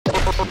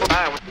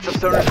Hi, what's up,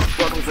 stoners?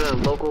 Welcome to the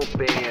local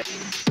band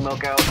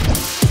Smokeout.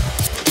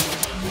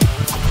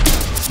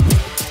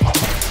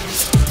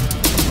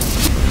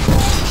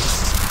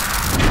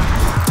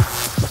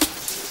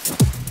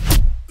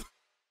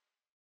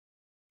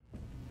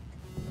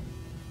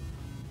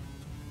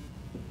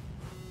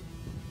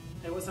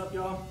 Hey, what's up,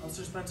 y'all? I'm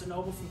Sir Spencer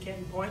Noble from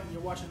Canton Point, and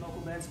you're watching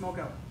local band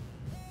Smokeout.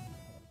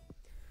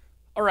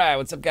 Alright,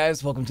 what's up,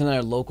 guys? Welcome to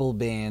another local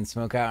band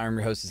Smokeout. I'm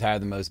your host, is Higher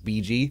Than Most,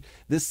 BG.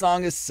 This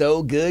song is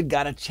so good,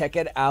 gotta check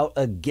it out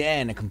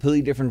again. A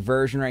completely different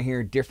version right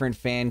here, different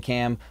fan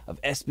cam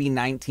of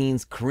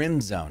SB19's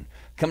Crimzone.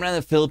 Coming out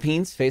of the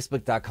Philippines,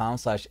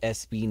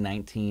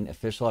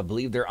 facebook.com/SB19official. I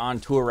believe they're on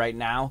tour right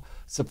now.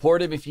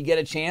 Support them if you get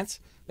a chance.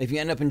 If you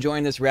end up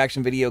enjoying this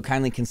reaction video,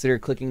 kindly consider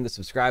clicking the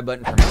subscribe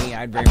button for me.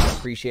 I'd very much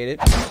appreciate it.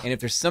 And if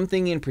there's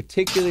something in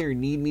particular you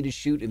need me to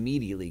shoot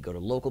immediately, go to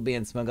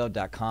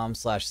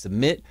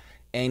localbandsmokeout.com/submit.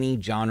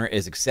 Any genre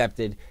is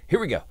accepted. Here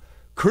we go.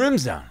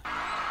 Crimzone.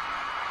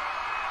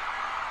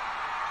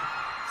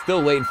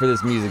 Still waiting for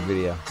this music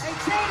video.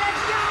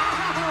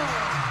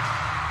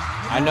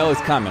 I know it's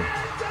coming.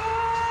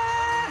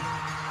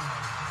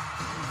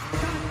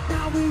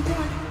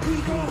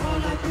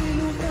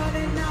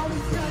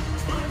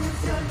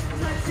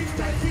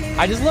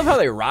 I just love how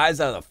they rise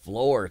out of the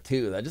floor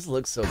too. That just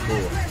looks so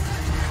cool.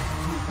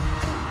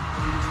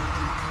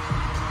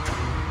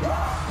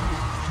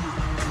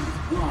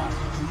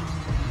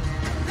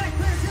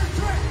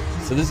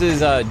 So this is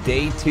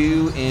day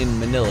 2 in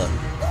Manila.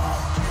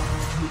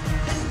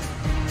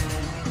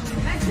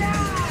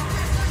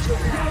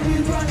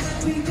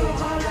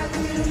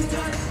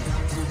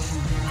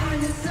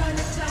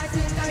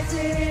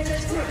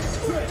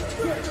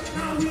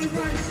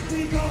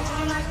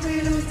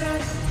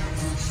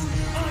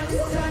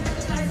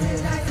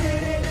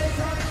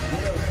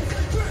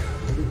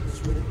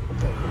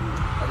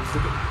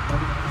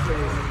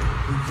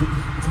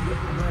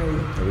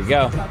 Here we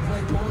go.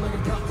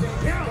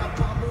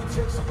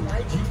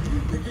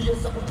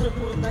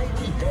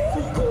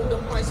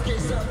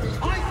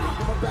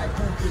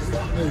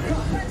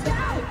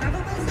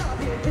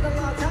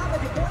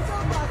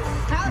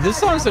 This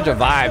song's such a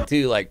vibe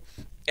too. Like,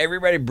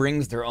 everybody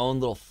brings their own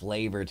little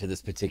flavor to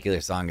this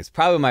particular song. It's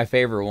probably my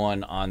favorite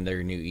one on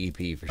their new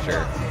EP for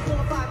sure.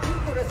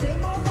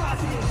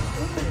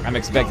 I'm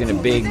expecting a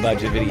big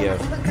budget video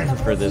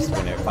for this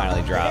when it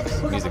finally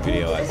drops, music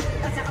video wise.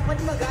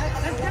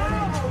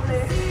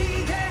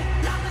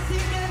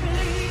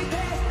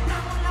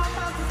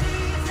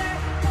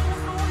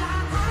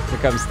 Here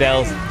comes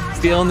Stells,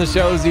 stealing the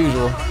show as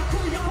usual.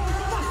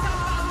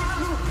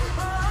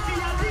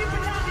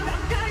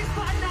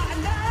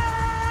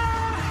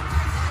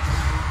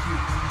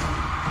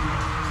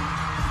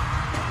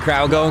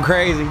 Crowd going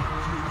crazy.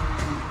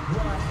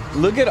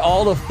 Look at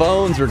all the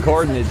phones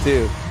recording it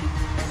too.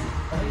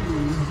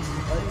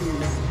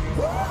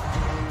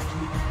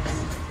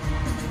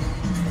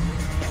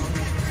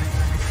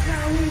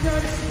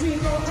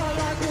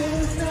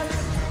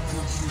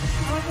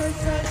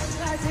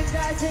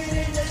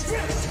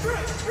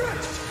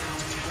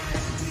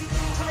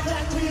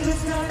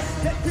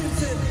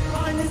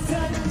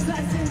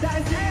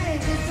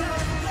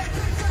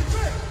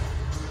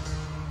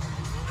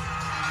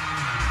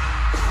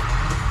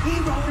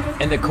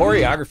 And the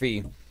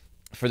choreography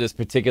for this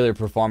particular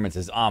performance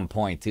is on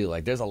point too.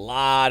 Like, there's a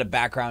lot of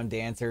background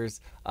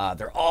dancers.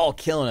 They're all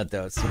killing it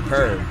though. It's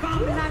superb.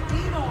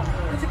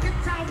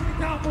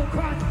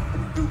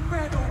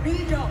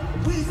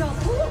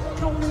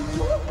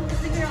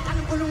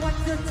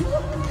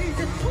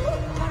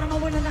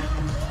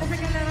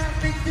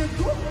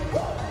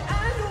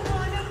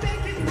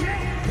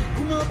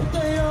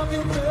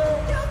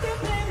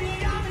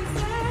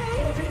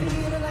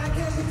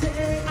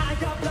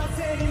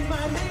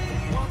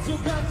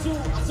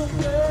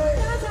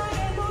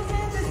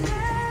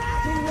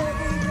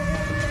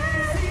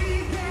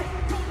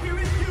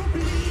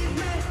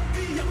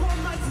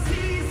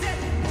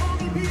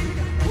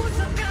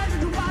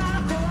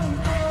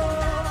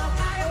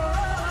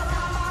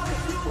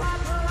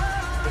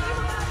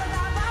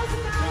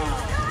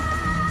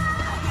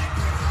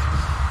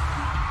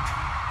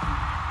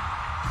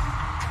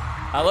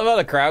 I love how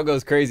the crowd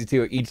goes crazy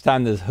too each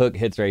time this hook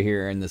hits right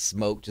here and the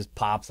smoke just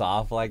pops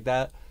off like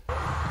that.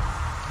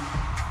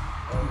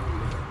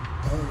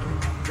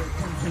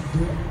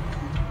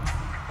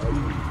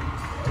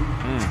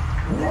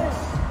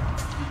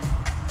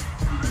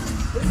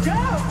 Let's go!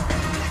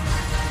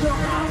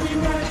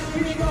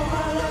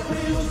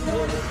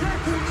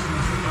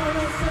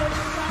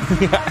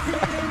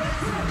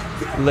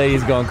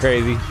 Ladies going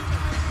crazy.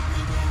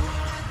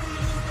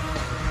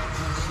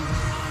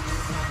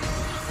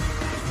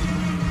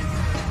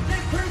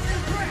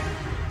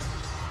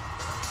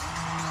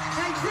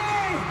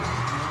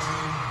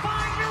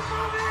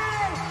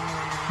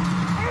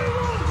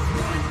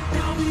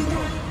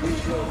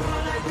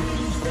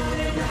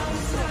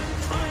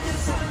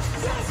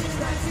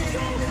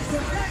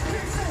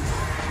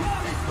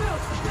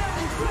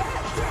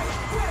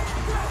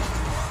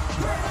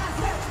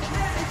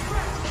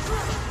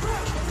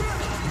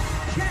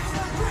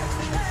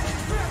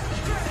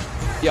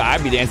 Yeah,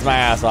 I'd be dancing my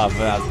ass off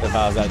if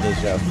I was at this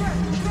show.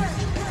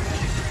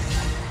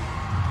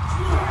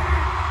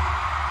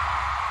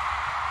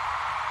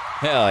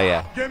 Hell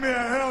yeah. Give me a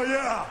hell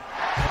yeah.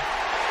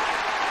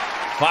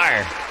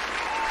 Fire.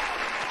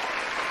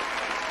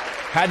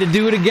 Had to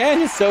do it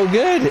again. It's so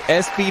good.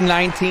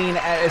 SB19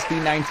 at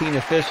SB19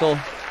 official.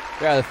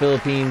 They're out of the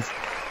Philippines.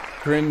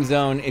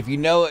 Crimzone. If you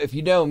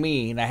know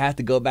me, and I have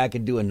to go back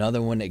and do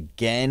another one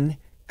again,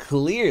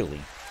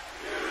 clearly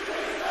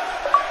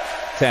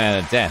 10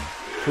 out of 10.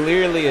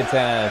 Clearly a 10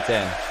 out of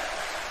 10.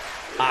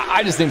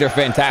 I just think they're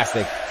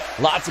fantastic.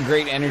 Lots of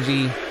great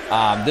energy.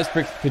 This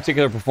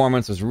particular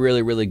performance was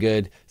really, really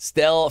good.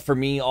 Stell, for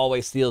me,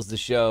 always steals the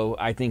show.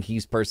 I think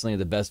he's personally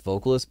the best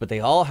vocalist, but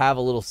they all have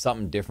a little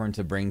something different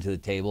to bring to the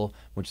table,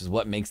 which is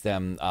what makes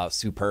them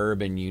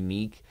superb and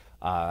unique.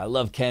 I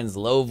love Ken's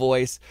low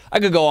voice. I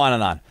could go on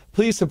and on.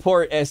 Please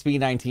support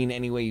SB19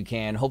 any way you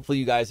can. Hopefully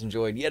you guys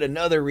enjoyed yet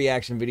another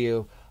reaction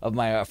video of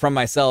from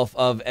myself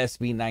of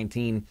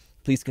SB19.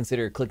 Please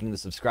consider clicking the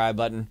subscribe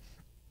button.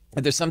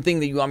 If there's something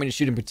that you want me to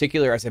shoot in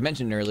particular, as I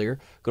mentioned earlier,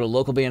 go to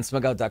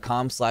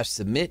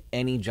localbandsmokeout.com/submit.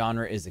 Any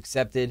genre is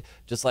accepted.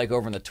 Just like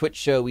over on the Twitch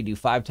show, we do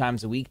 5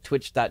 times a week,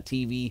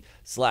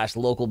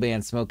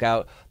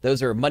 twitch.tv/localbandsmokeout.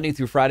 Those are Monday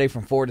through Friday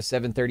from 4 to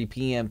 7:30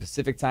 p.m.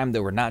 Pacific time,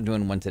 though we're not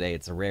doing one today.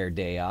 It's a rare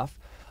day off.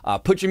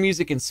 Put your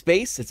music in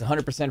space. It's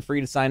 100%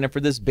 free to sign up for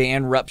this,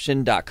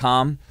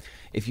 bandruption.com.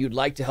 If you'd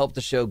like to help the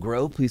show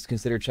grow, please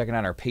consider checking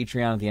out our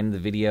Patreon at the end of the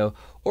video,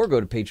 or go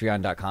to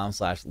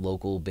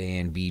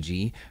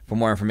patreon.com/localbandbg for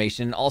more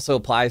information. Also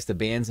applies to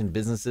bands and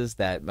businesses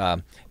that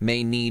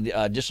may need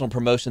additional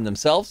promotion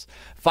themselves.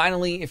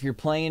 Finally, if you're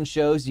playing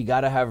shows, you got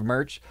to have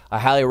merch. I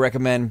highly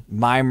recommend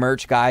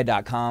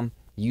mymerchguy.com.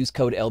 Use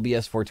code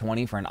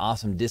LBS420 for an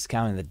awesome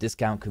discount, and the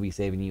discount could be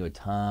saving you a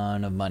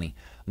ton of money.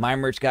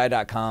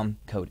 mymerchguy.com,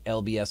 code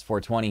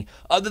LBS420.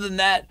 Other than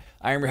that,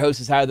 I am your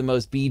host, Higher the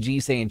Most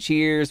BG, saying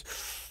cheers,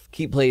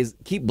 keep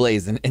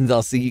blazing, and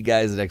I'll see you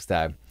guys next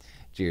time.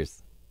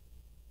 Cheers.